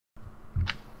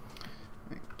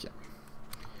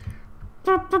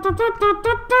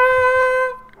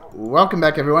Welcome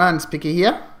back, everyone. It's Picky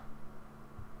here.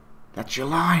 That's your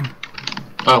line.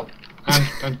 Oh,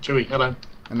 and Chewie, hello.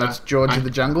 And that's George of the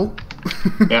Jungle.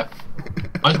 Yeah.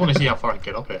 I just want to see how far I can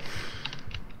get up here.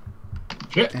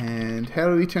 Shit. And how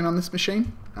do we turn on this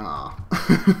machine? Ah.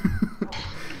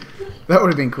 That would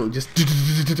have been cool. Just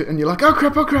and you're like, oh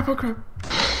crap, oh crap, oh crap.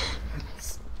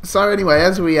 So anyway,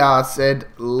 as we said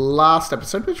last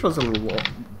episode, which was a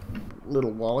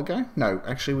little while ago. No,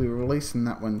 actually, we were releasing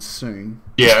that one soon.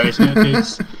 Yeah, there's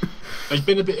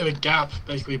been a bit of a gap.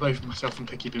 Basically, both myself and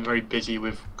Picky have been very busy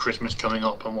with Christmas coming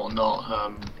up and whatnot.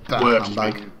 Work has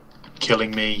been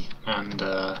killing me and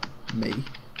me.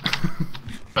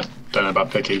 I don't know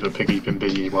about Picky, but Picky's been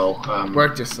busy as well.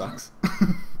 Work just sucks.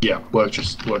 Yeah, work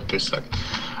just sucks.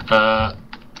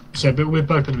 So, but we've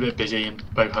both been a bit busy and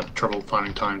both had trouble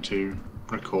finding time to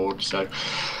record. So,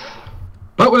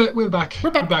 but we're back. We're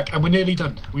back, and we're nearly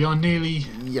done. We are nearly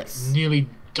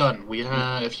done. We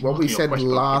what we said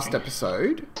last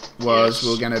episode was we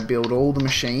were going to build all the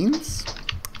machines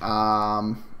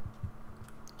off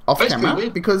camera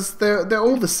because they're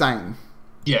all the same.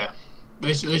 Yeah.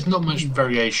 There's not much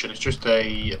variation. It's just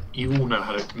you all know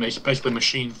how to. It's basically a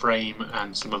machine frame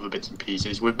and some other bits and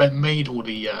pieces. We've made all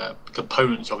the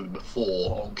components of it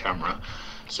before on camera,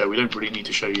 so we don't really need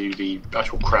to show you the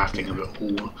actual crafting of it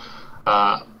all.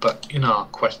 But in our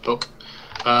quest book,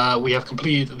 we have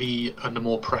completed the Under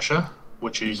More Pressure,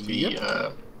 which is the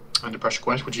Under Pressure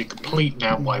quest, which is complete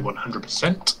now by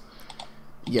 100%.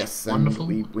 Yes, wonderful.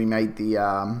 And we made the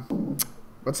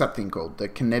what's that thing called? The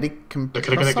kinetic compressor?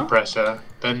 The kinetic compressor,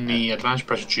 then the advanced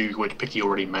pressure tube, which Picky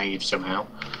already made somehow.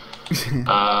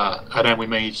 And then we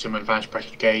made some advanced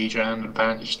pressure gauge and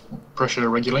advanced pressure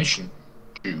regulation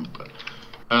tube.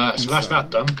 So that's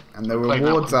that done. And the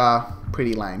rewards are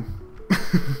pretty lame.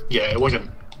 Yeah,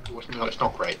 it's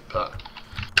not great, but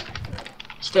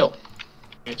still,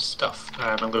 it's stuff.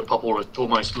 And I'm going to pop all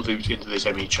my loot into this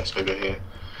ME chest over here,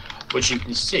 which you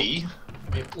can see.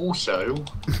 It also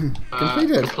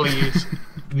completed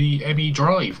the ME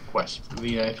Drive quest.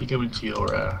 If you go into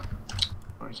your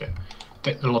what is it?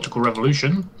 Technological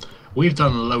Revolution, we've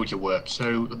done loads of work.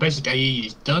 So the basic AE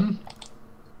is done.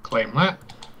 Claim that.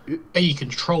 AE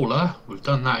controller, we've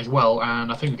done that as well, and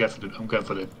I think I'm going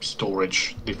for the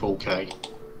storage, the 4K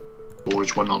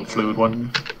storage one, not the fluid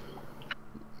one.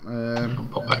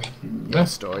 Pop back. Yeah,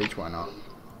 storage. Why not?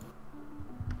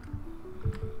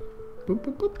 Boop,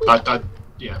 boop, boop, boop.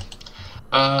 Yeah.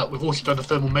 We've also done the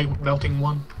thermal melting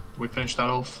one. We finished that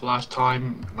off last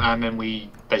time, and then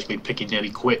we basically Picky nearly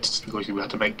quit because we had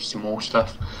to make some more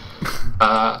stuff.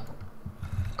 I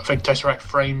think Tesseract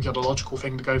frames are the logical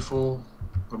thing to go for.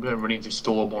 We don't really need to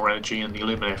store more energy, and the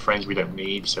Illuminator frames we don't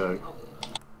need. So.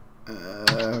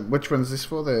 Which one's this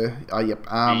for? The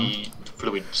the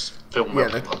fluids film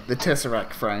melting one. The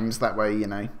Tesseract frames. That way, you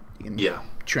can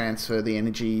transfer the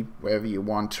energy wherever you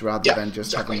want, rather than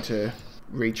just having to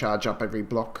recharge up every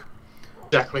block.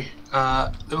 Exactly.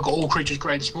 Then we've got all creatures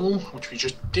great and small, which we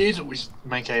just did. We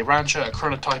make a rancher, a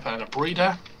chronotyper, and a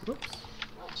breeder. Whoops.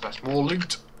 So that's more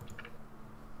loot.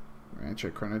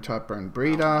 Rancher, chronotyper, and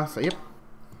breeder. So yep.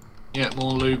 Yeah,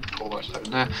 more loot. All that stuff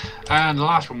in there. And the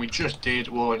last one we just did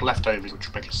was leftovers, which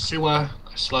will make a sewer,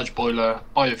 a sludge boiler,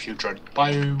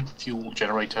 biofuel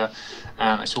generator,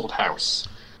 and a salt house.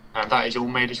 And that is all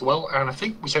made as well. And I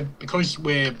think we said because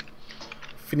we're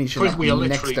finishing up the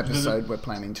next episode, we're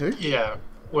planning to. Yeah,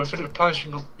 we're sort of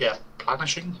planning on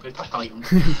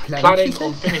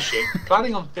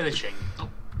finishing.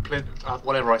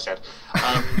 Whatever I said.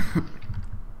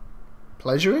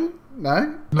 Pleasuring?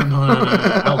 No. No.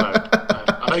 Hell no.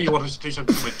 I know you want us to do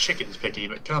something with chickens, Picky,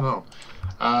 but come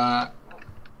on.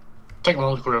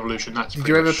 Technological Revolution. Did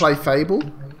you ever play Fable?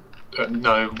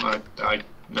 No, I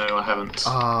haven't.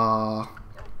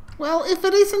 Well, if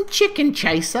it isn't Chicken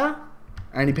Chaser,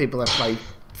 only people that play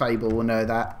Fable will know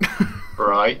that.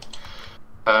 Right.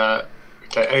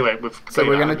 Okay. Anyway, so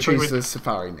we're going to choose the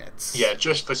Safari Nets. Yeah,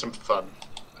 just for some fun.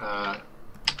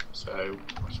 So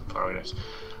Safari Nets.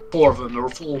 4 of them. There are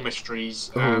 4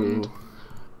 mysteries. And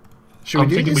should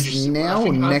we do this now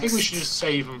or next? I think we should just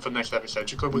save them for next episode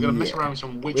because we're going to mess around with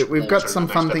some witch. We've got some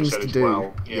fun things to do.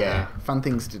 Well. Yeah, fun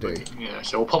things to do. Yeah,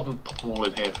 so we'll pop them all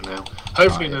in here for now.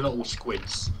 Hopefully they're not all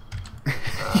squids.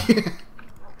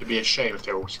 It'd be a shame if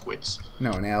they're all squids.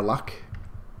 No, in our luck.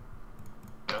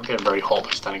 Yeah, I'm getting very hot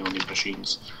by standing on these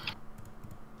machines.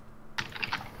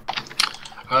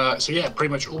 So yeah, pretty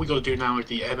much all we got to do now is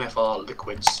the MFR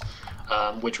liquids,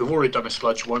 which we've already done a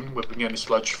sludge one. We've been getting a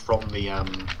sludge from the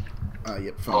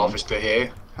harvester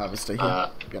here.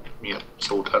 Yep. Yep,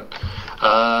 it's all done.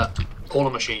 all the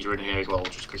machines are in here as well,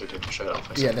 just because I didn't show it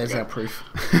off. Yeah, there's our proof.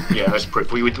 Yeah, that's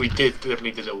proof. We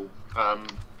definitely did it all.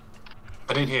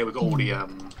 And in here we got all the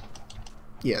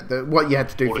yeah, what you had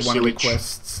to do for one of the sewage.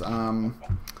 quests,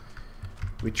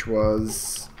 which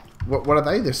was what are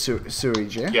they? The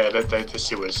sewage, yeah. Yeah, they're the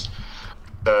sewers.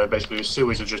 Basically, the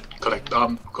sewers are just collect.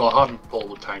 Got a hardened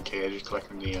portable tank here, just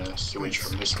collecting the sewage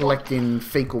from this. Collecting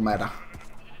fecal matter.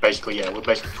 Basically, yeah, we're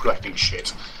basically collecting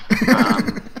shit.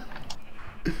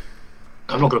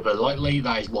 I'm not going to put it lightly.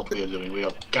 That is what we are doing. We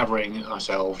are gathering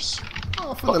ourselves.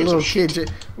 Oh, for the little kids,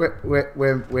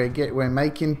 we're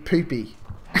making poopy.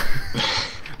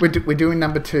 we're doing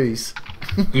number 2s.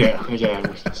 Yeah.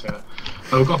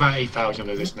 Well, we've got about 8,000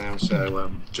 of this now, so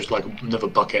just like another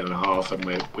bucket and a half, and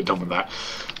we're done with that.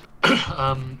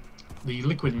 The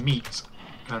liquid meat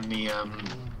and the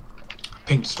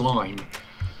pink slime,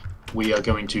 we are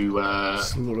going to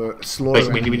slaughter.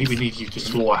 basically we need to use the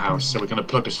slaughterhouse, so we're going to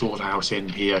plug the slaughterhouse in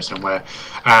here somewhere,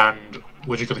 and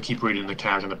we're just going to keep breeding the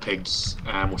cows and the pigs,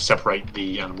 and we'll separate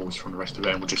the animals from the rest of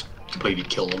it, and we'll just completely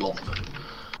kill a lot of them.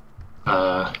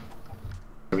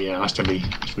 So yeah, that's going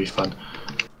to be fun.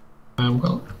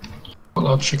 Well, got a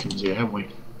lot of chickens here, haven't we?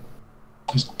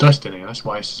 There's dust in here, that's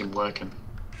why this isn't working.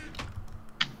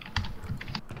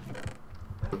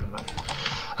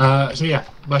 So yeah,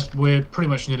 we're pretty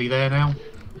much nearly there now.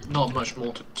 Not much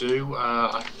more to do.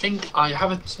 I think I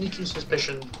have a sneaking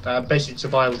suspicion that basic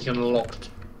survival is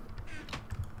unlocked.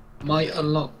 Might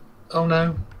unlock... Oh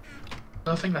no.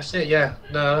 I think that's it, yeah.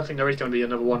 No, I don't think there is going to be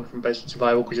another one from basic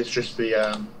survival, because it's just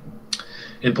the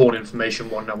important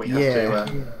information one that we have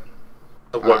to...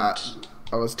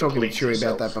 I was talking to Chewie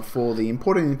about that before. The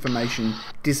important information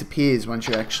disappears once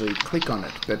you actually click on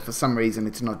it, but for some reason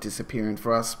it's not disappearing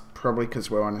for us, probably because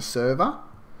we're on a server.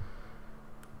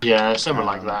 Yeah, something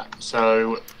like that.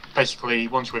 So basically,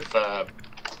 once we've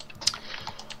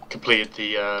completed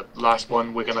the last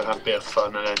one, we're going to have a bit of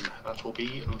fun, and then that will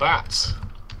be that.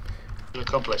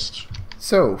 Accomplished.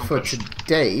 So, for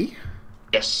today...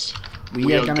 Yes.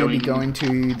 We are going to be going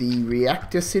to the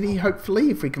reactor city, hopefully,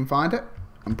 if we can find it.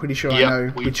 I'm pretty sure I know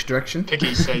which direction.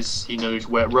 Picky says he knows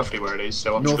roughly where it is,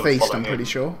 so I'm just going to follow him. Northeast, I'm pretty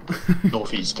sure.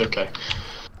 Northeast, okay.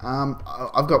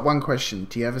 I've got one question.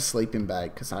 Do you have a sleeping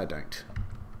bag? Because I don't.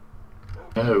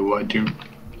 No, I do.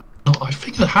 No, I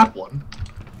think I had one.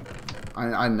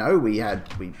 I know we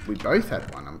both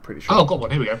had one, I'm pretty sure. Oh, I've got one.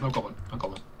 Here we go. I've got one.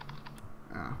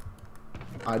 Oh.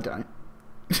 I don't.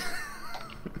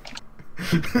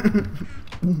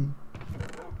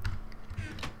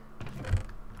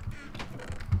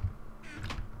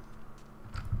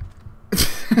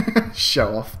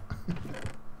 Show off.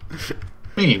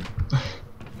 Me?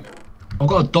 I've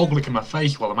got a dog licking my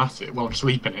face while I'm at it, while I'm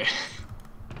sleeping here.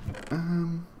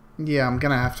 Yeah, I'm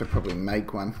gonna have to probably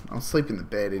make one. I'll sleep in the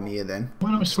bed in here then.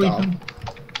 When I'm sleeping.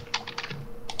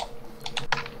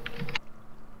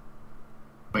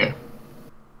 Okay.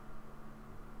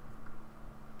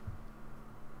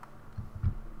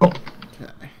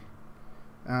 Okay.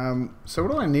 So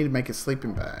what do I need to make a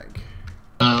sleeping bag?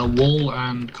 Wall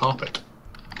and carpet.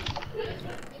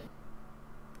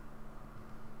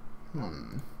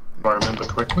 If I remember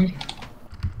correctly.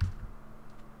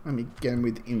 Let me get in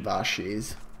with Invar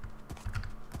shears.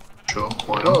 Sure,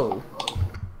 why not? Whoa!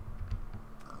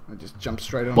 I just jumped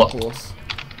straight on the horse.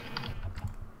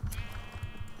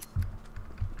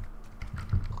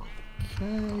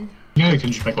 Okay. Yeah, you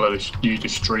can just make a load of use the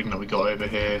string that we got over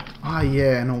here. Ah,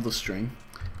 yeah, and all the string.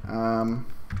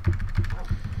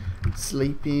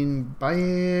 Sleeping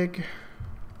bag.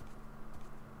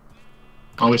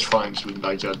 I always find sleeping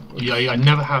bags. I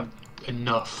never have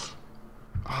enough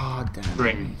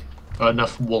string,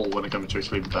 enough wool when it comes to a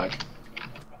sleeping bag. I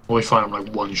always find I'm like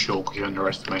one short because you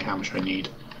underestimate how much I need.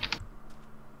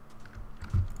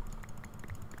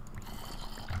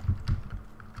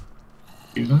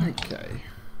 Okay.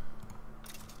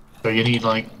 So you need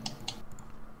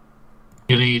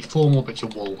 4 more bits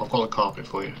of wool. I've got a carpet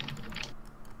for you.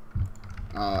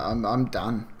 I'm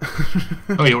done.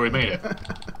 Oh, you already made it.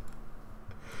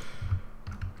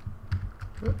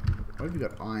 What have you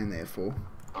got iron there for?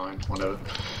 Fine, whatever.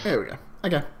 There we go.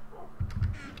 Okay.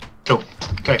 Cool.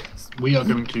 Okay, we are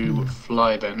going to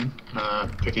fly then.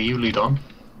 Picky, you lead on.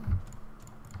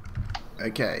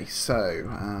 Okay, so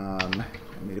I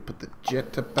need to put the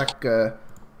jetpacker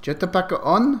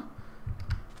on.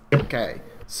 Yep. Okay,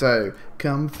 so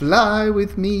come fly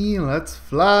with me. Let's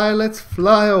fly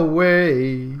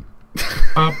away.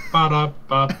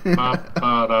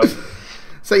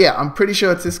 So yeah, I'm pretty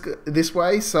sure it's this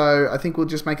way. So I think we'll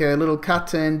just make a little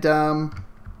cut and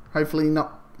hopefully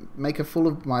not make a fool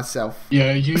of myself.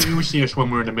 Yeah, you see us when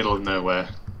we're in the middle of nowhere.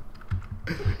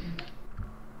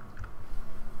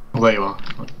 Oh, there you are.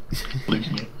 I'm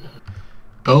losing you.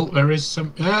 Oh, there is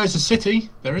some. There's a city.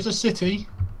 There is a city.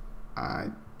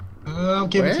 I'll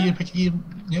give it to you, Picky.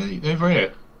 Yeah, over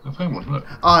here. I found one. Look.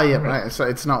 Oh yeah, right. So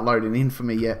it's not loading in for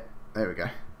me yet. There we go.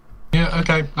 Yeah.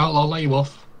 Okay. I'll let you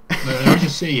off. There is a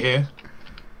sea here.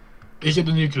 Is it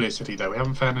the nuclear city though? We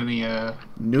haven't found any.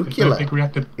 Nuclear. Big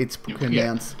reactor. It's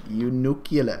pronounced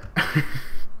nuclear.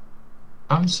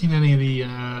 I haven't seen any of the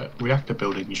reactor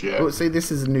buildings yet. Oh, see,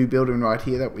 this is a new building right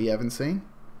here that we haven't seen.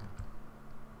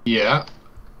 Yeah.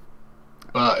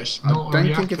 But it's not I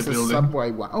don't think it's a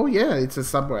subway one. Oh yeah, it's a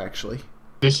subway actually.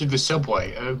 This is the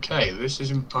subway. Okay, this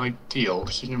isn't ideal.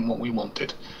 This isn't what we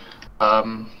wanted.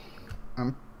 I'm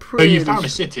pretty. So you found a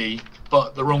city,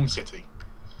 but the wrong city.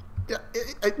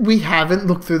 We haven't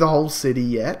looked through the whole city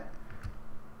yet.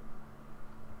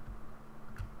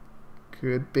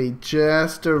 Could be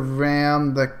just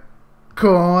around the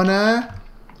corner.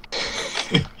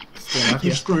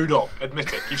 You've screwed up.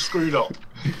 Admit it. You've screwed up.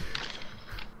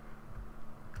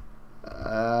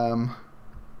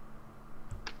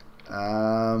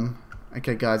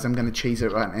 Okay, guys, I'm gonna cheese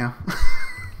it right now.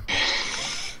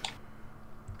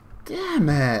 Damn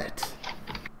it!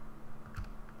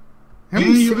 How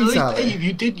many cities are there?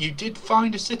 You did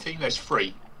find a city that's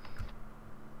free.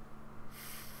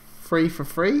 Free for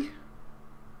free?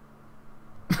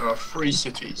 There are 3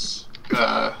 cities.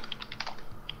 So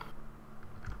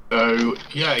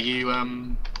yeah,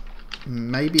 you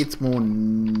Maybe it's more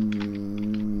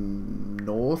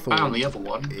north or found the other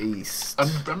one. East. I'm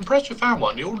impressed you found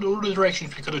one. All the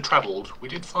directions we could have travelled, we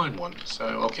did find one. So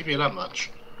I'll give you that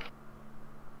much.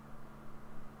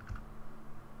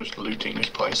 Just looting this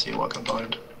place, see what I can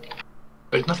find.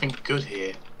 There's nothing good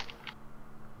here.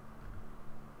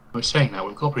 I was saying that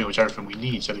we've got pretty much everything we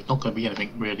need, so there's not going to be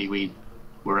anything really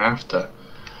we're after.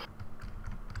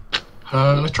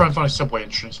 Let's try and find a subway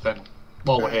entrance then.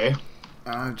 While we're here,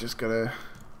 I've just gotta.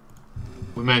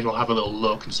 we may as well have a little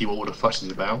look and see what all the fuss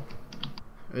is about.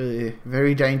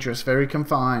 Very dangerous, very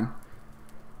confined.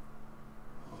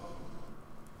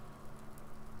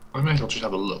 We may as well just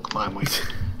have a look, mightn't we?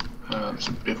 There's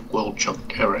a bit of world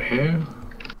chunk error here.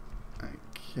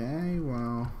 Okay,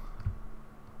 well.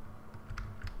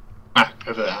 Ah,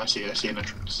 over there, I see an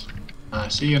entrance. I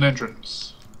see an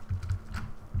entrance.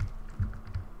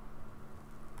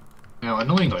 Now,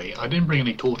 annoyingly, I didn't bring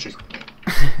any torches with me.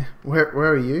 Where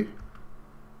are you?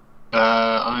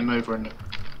 I'm over in the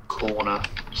corner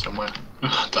somewhere.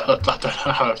 I don't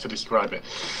know how to describe it.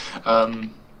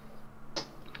 I'm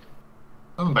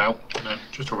about,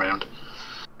 just around.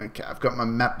 Okay, I've got my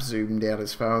map zoomed out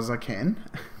as far as I can.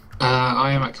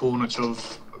 I am at coordinates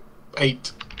of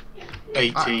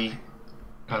 880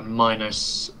 and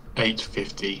minus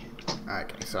 850.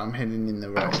 Okay, so I'm heading in the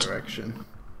right direction.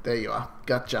 There you are.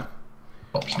 Gotcha.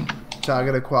 Option.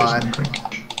 Target acquired.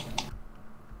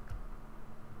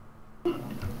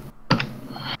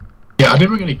 Yeah, I didn't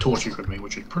bring any torches with me,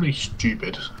 which is pretty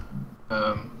stupid.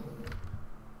 Where's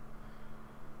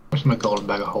my golden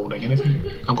bag of holding?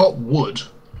 Anything? I've got wood.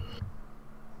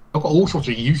 I've got all sorts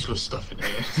of useless stuff in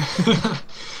here.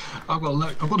 I've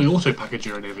got the auto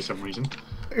packager in here for some reason.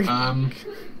 We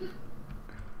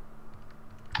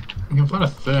can find a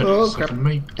third. Oh, so crap. I can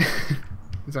make.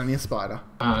 It's only a spider.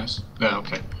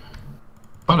 Okay.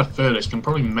 Find a furnace. Can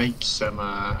probably make some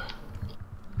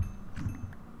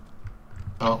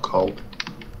charcoal.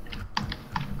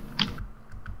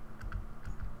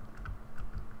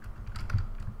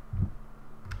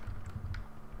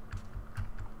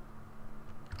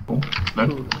 Oh, no.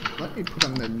 Ooh, let me put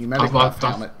on the pneumatic craft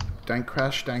helmet. Don't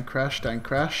crash, don't crash, don't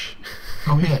crash.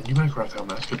 Oh yeah, pneumatic craft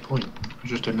helmet. That's a good point.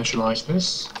 Just initialize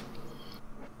this.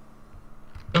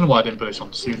 I don't know why I didn't put this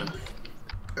on sooner.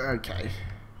 Okay.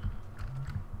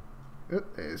 Oh,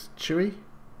 there's Chewie.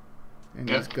 And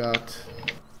Yep. he's got...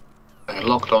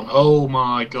 Locked on. Oh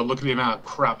my god, look at the amount of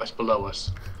crap that's below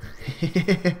us.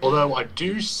 Although I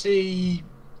do see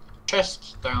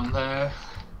chests down there.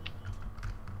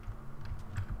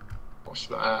 What's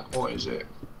that? What is it?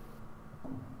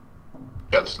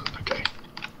 Skeleton, okay.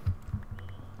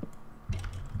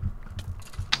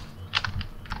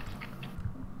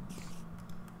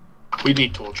 We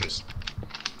need torches.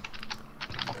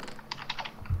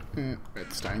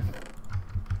 Redstone.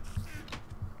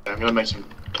 I'm gonna make some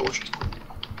torches.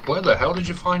 Where the hell did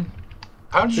you find?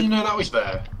 How did you know that was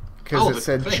there? Because it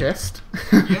said chest.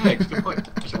 Yeah, it's a good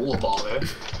point. There's a water bottle there.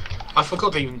 I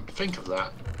forgot to even think of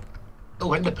that.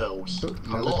 Oh, ender pearls. A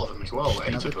lot of them as well.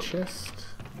 8 of them. Chest.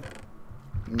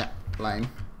 Nah, lame.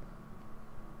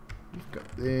 We've got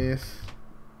this.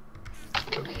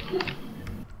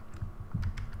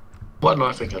 Why did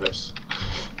I think of this?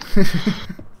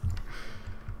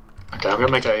 Okay, I'm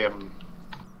gonna make a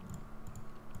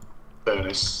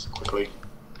furnace quickly.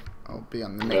 I'll be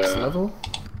on the next level.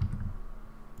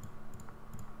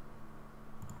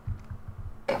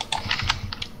 Yeah.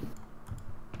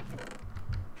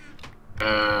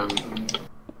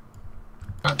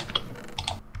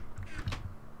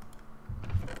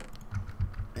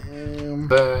 And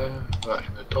there, right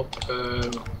in the top.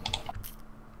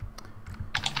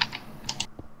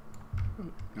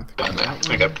 Down there.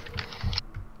 There we go.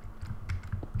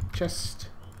 Chest.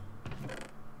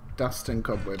 Dust and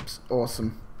cobwebs.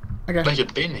 Awesome. Okay. There's a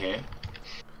bin here.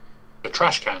 A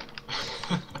trash can.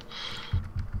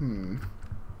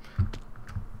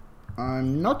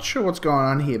 I'm not sure what's going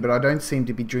on here, but I don't seem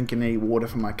to be drinking any water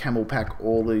from my camel pack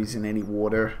or losing any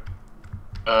water.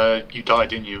 You died,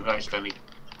 didn't you? Accidentally.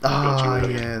 Oh,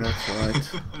 yeah, that's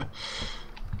right.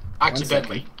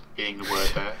 Accidentally, being the word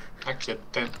there.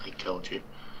 Accidentally killed you.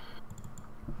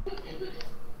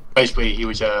 Basically, he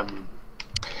was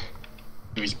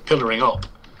pillaring up,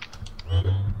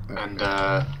 and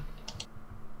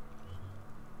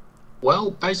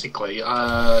well, basically, he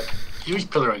was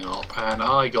pillaring up, and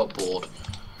I got bored.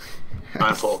 And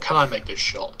I thought, can I make this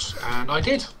shot? And I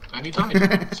did, and he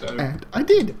died. So And I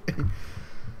did.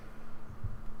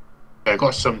 yeah, I've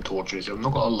got some torches. I've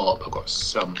not got a lot, but I've got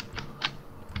some.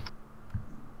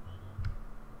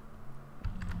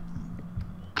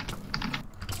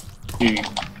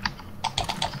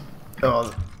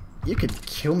 Oh, you could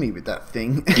kill me with that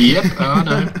thing. Yep, I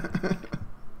know.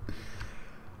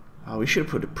 Oh, we should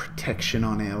have put a protection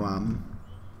on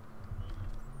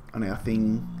our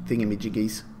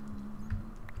thingamajiggies.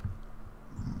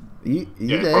 Are you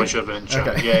Yeah, there? probably should have been.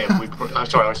 Okay. Yeah. I'm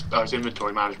sorry, I was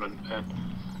inventory management. And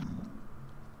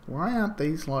Why aren't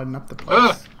these lighting up the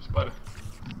place? Spider.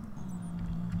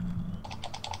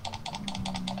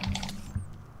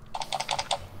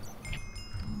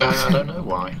 I don't know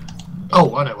why.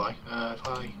 Oh, I know why. If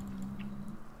I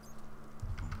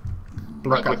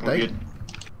Block right-click on update.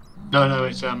 the... No,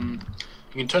 it's you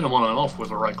can turn them on and off with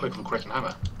a right click of a crick and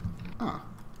hammer. Ah.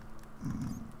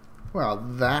 Well,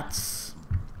 that's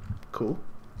cool.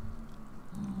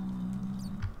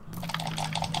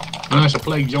 No, it's a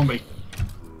plague zombie.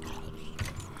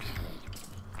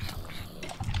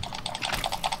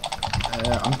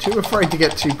 I'm too afraid to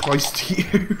get too close to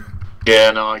you.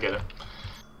 Yeah, no, I get it.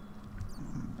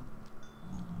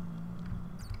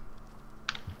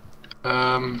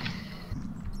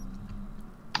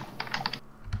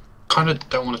 Kind of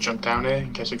don't want to jump down here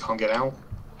in case I can't get out.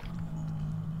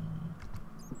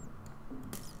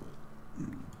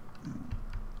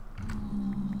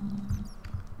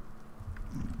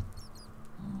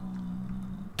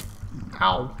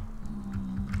 Ow.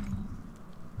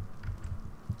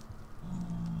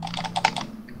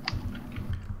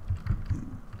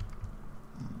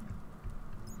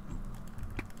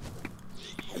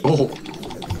 Oh!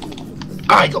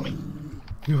 Ah, he got me.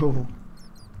 Oh.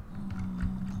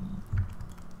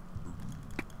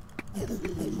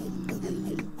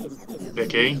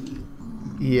 Vicky,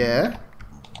 Yeah.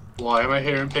 why am I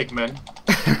hearing pigmen?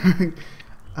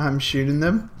 I'm shooting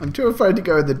them. I'm too afraid to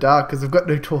go in the dark because I've got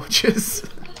no torches.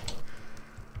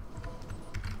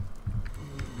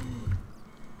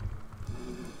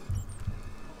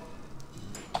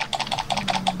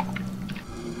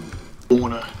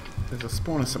 Spawner. There's a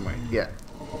spawner somewhere. Yeah.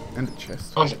 And a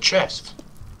chest. Oh, it's a chest.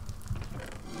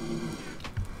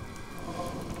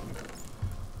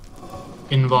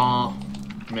 Invar.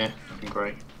 Meh, nothing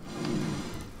great.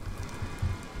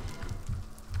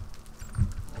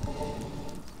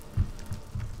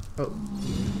 Oh.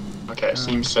 Okay, it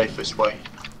seems safe this way.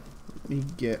 Let me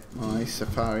get my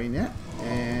safari net.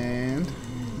 And...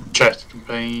 Chest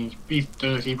contains beef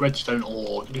jerky, redstone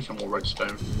ore. Do some more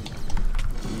redstone.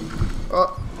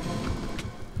 Oh.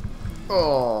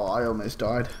 Oh, I almost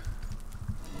died.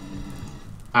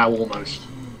 Ow, almost.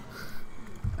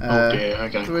 Oh dear,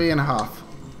 okay. 3.5.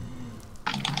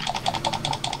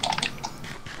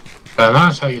 And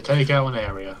that's how you take out an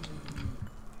area.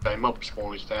 Okay, mob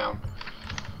spawn is down.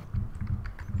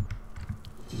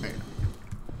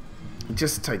 It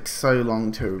just takes so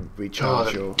long to Oh,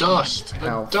 recharge the your dust!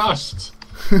 health. The dust!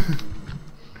 Okay,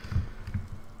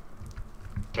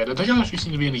 there doesn't actually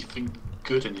seem to be anything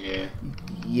good in here.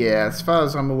 Yeah, as far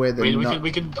as I'm aware, they're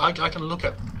not... I can look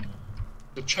at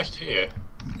the chest here.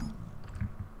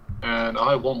 And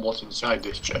I want what's inside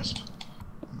this chest.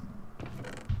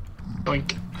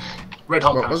 Oink. Red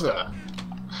hot What was canister.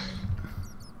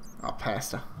 Oh,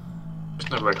 pasta.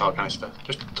 Just no red hot canister.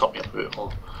 Just to top me up a bit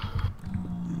more.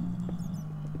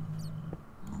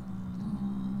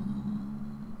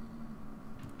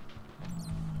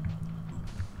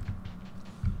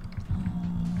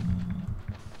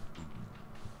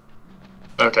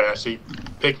 Okay, I see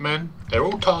pigmen. They're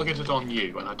all targeted on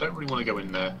you, and I don't really want to go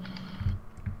in there.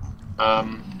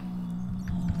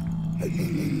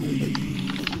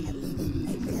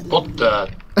 What the?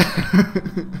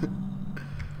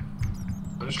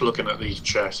 I'm just looking at these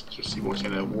chests to see what's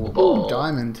in a war ball. Oh,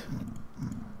 diamond.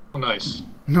 Oh, nice.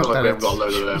 Not Looks like that we haven't got a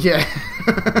load of them.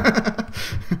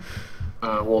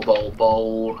 Yeah. War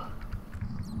bowl.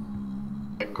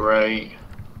 And great.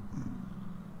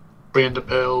 300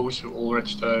 pills, all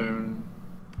redstone.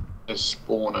 There's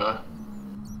spawner.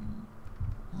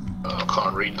 Oh, I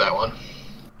can't read that one.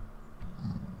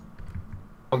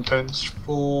 Contents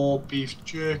 4 beef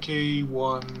jerky,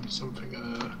 1 something.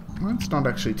 Well, it's not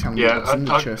actually telling me what's in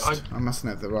the chest. I mustn't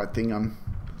have the right thing on.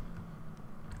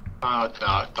 No,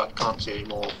 I can't see any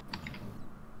more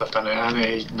stuff down there, and it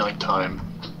is night time.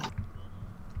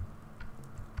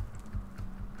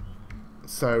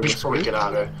 So we should probably get out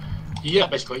of there. Yeah,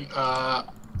 basically.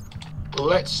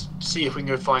 Let's see if we can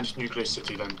go find Nuclear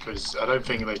City then, because I don't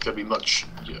think there's going to be much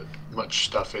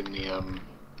stuff in the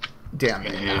down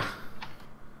in here.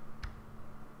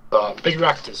 Big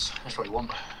reactors. That's what we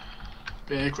want.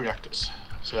 Big reactors.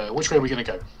 So, which way are we going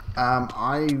to go?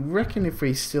 I reckon if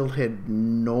we still head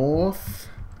north,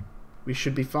 we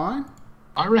should be fine.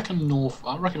 I reckon north.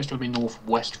 I reckon it's going to be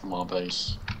northwest from our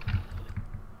base.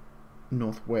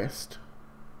 Northwest.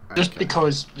 Just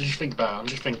because, just think about it, I'm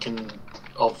just thinking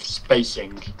of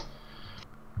spacing.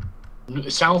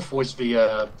 South was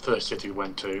the first city we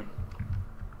went to.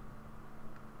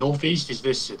 Northeast is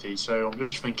this city, so I'm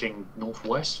just thinking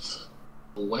northwest,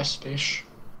 or west-ish.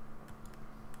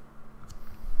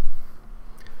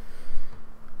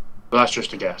 But that's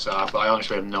just a guess. I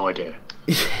honestly have no idea.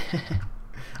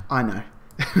 I know.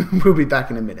 We'll be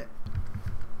back in a minute.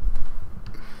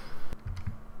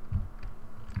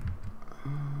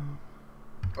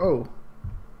 Oh,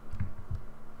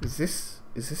 is this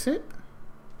it?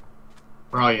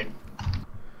 Right.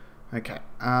 Okay.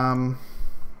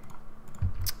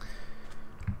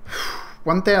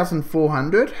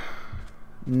 1,400,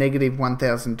 negative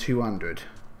 1,200.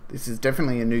 This is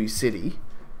definitely a new city.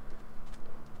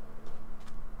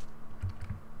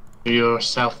 You're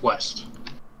southwest.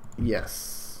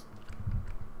 Yes.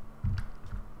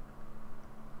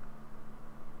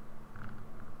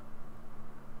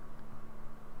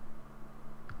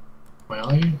 Where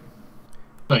are you?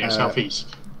 No, you're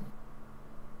southeast.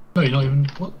 No, you're not even.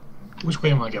 What? Which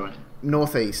way am I going?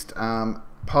 Northeast.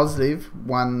 Positive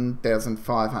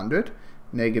 1,500,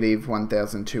 negative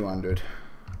 1,200.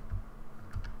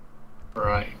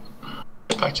 Right.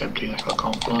 Back's empty. I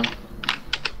can't fly.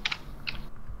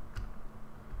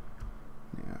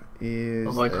 Now,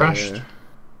 have I crashed?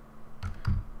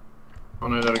 Oh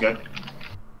no, there we go.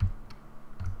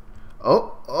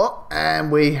 Oh,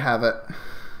 and we have it.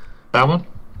 That one?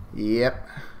 Yep.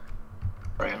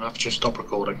 Right, enough. Just stop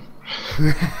recording.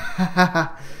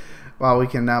 Well, we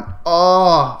can.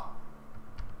 Oh,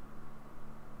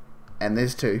 and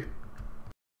there's 2.